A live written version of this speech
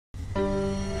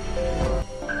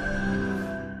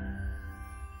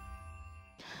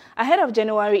Ahead of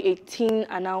January 18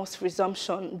 announced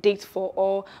resumption date for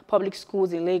all public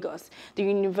schools in Lagos, the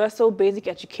Universal Basic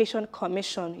Education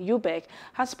Commission (UBEC)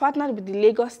 has partnered with the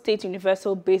Lagos State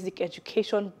Universal Basic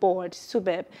Education Board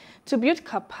 (SUBEB) to build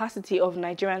capacity of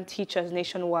Nigerian teachers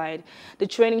nationwide. The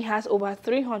training has over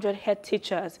 300 head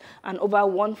teachers and over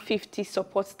 150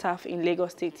 support staff in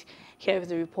Lagos State. Here is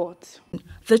the report.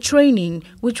 The training,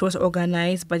 which was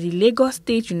organized by the Lagos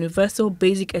State Universal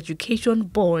Basic Education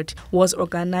Board, was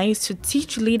organized to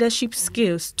teach leadership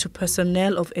skills to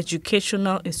personnel of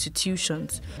educational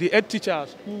institutions. The head teachers,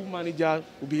 school managers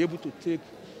will be able to take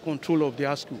control of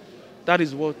their school. That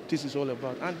is what this is all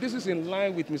about. And this is in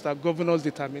line with Mr. Governor's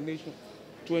determination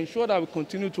to ensure that we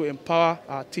continue to empower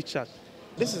our teachers.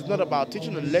 This is not about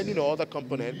teaching and learning or other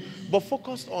component, but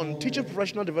focused on teacher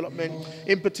professional development,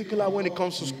 in particular when it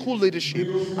comes to school leadership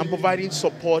and providing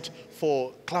support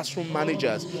for classroom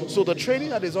managers. So the training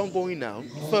that is ongoing now,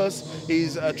 first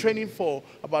is training for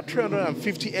about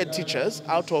 350 head teachers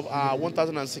out of our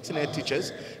 1,016 head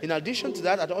teachers. In addition to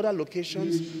that, at other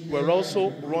locations, we're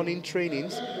also running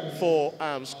trainings for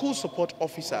school support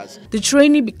officers. The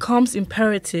training becomes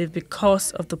imperative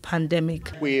because of the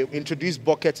pandemic. We introduce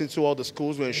buckets into all the schools.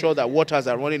 We ensure that waters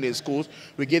are running in schools.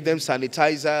 We give them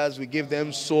sanitizers, we give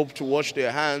them soap to wash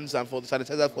their hands and for the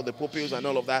sanitizers for the pupils and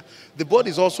all of that. The board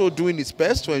is also doing its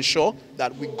best to ensure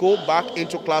that we go back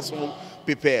into classroom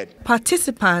prepared.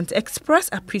 Participants express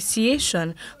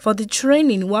appreciation for the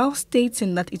training while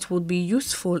stating that it would be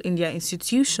useful in their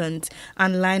institutions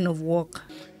and line of work.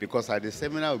 Because at the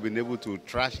seminar we've been able to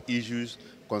trash issues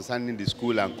concerning the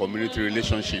school and community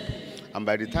relationship. And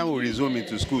by the time we resume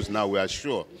into schools now, we are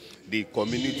sure the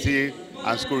community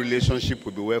and school relationship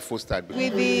will be well fostered.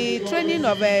 With the training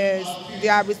of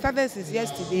we started since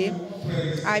yesterday,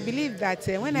 I believe that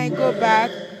when I go back,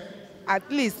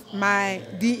 at least the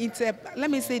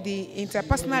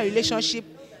interpersonal relationship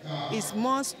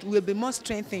will be more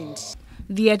strengthened.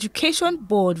 The Education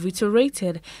Board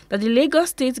reiterated that the Lagos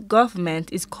State government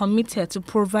is committed to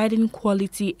providing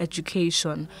quality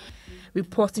education.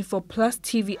 Reporting for Plus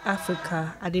TV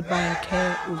Africa,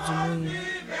 Adebanke Odunuyi.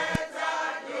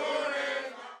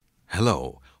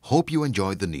 Hello, hope you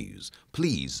enjoyed the news.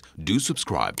 Please do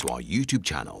subscribe to our YouTube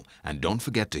channel and don't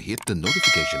forget to hit the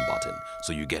notification button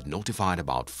so you get notified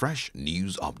about fresh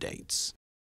news updates.